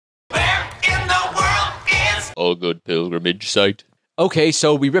a good pilgrimage site. Okay,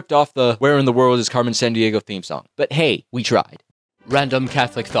 so we ripped off the Where in the World is Carmen Sandiego theme song. But hey, we tried. Random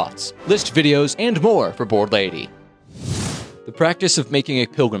Catholic thoughts, list videos, and more for Bored Lady. The practice of making a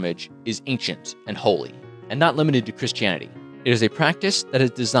pilgrimage is ancient and holy, and not limited to Christianity. It is a practice that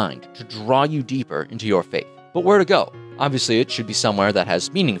is designed to draw you deeper into your faith. But where to go? Obviously, it should be somewhere that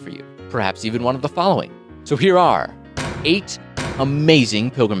has meaning for you, perhaps even one of the following. So here are 8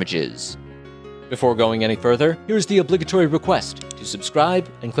 amazing pilgrimages. Before going any further, here's the obligatory request to subscribe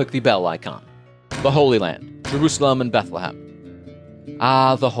and click the bell icon. The Holy Land, Jerusalem and Bethlehem.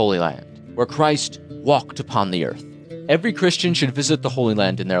 Ah, the Holy Land, where Christ walked upon the earth. Every Christian should visit the Holy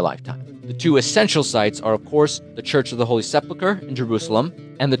Land in their lifetime. The 2 essential sites are, of course, the Church of the Holy Sepulchre in Jerusalem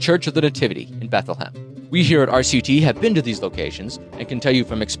and the Church of the Nativity in Bethlehem. We here at RCT have been to these locations and can tell you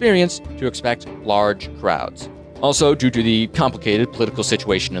from experience to expect large crowds. Also, due to the complicated political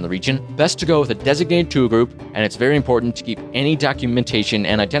situation in the region, best to go with a designated tour group, and it's very important to keep any documentation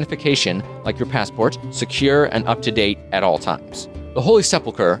and identification, like your passport, secure and up to date at all times. The Holy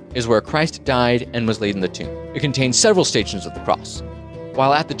Sepulchre is where Christ died and was laid in the tomb. It contains several Stations of the Cross.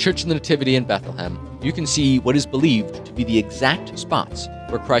 While at the Church of the Nativity in Bethlehem, you can see what is believed to be the exact spots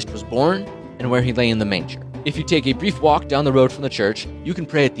where Christ was born and where he lay in the manger. If you take a brief walk down the road from the church, you can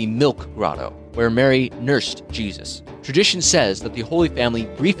pray at the Milk Grotto, where Mary nursed Jesus. Tradition says that the Holy Family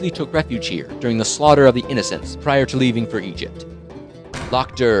briefly took refuge here during the slaughter of the innocents prior to leaving for Egypt.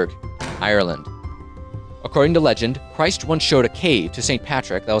 Loch Derg, Ireland. According to legend, Christ once showed a cave to St.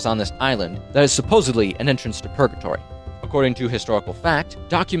 Patrick that was on this island that is supposedly an entrance to purgatory. According to historical fact,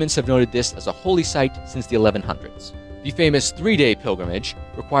 documents have noted this as a holy site since the 1100s. The famous 3-day pilgrimage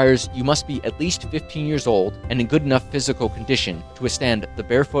requires you must be at least 15 years old and in good enough physical condition to withstand the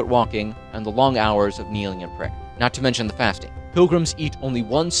barefoot walking and the long hours of kneeling in prayer, not to mention the fasting. Pilgrims eat only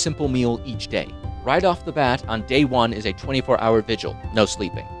one simple meal each day. Right off the bat, on day 1 is a 24-hour vigil, no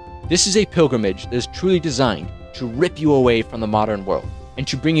sleeping. This is a pilgrimage that is truly designed to rip you away from the modern world and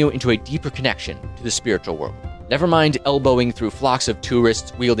to bring you into a deeper connection to the spiritual world. Never mind elbowing through flocks of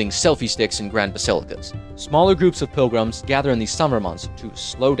tourists wielding selfie sticks in grand basilicas. Smaller groups of pilgrims gather in the summer months to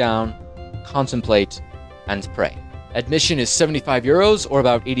slow down, contemplate, and pray. Admission is €75 or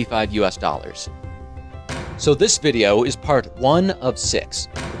about $85 US. So this video is part 1 of 6.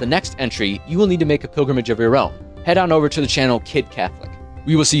 For the next entry, you will need to make a pilgrimage of your own. Head on over to the channel Kid Catholic.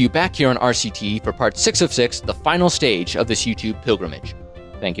 We will see you back here on RCT for part 6 of 6, the final stage of this YouTube pilgrimage.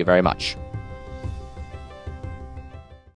 Thank you very much.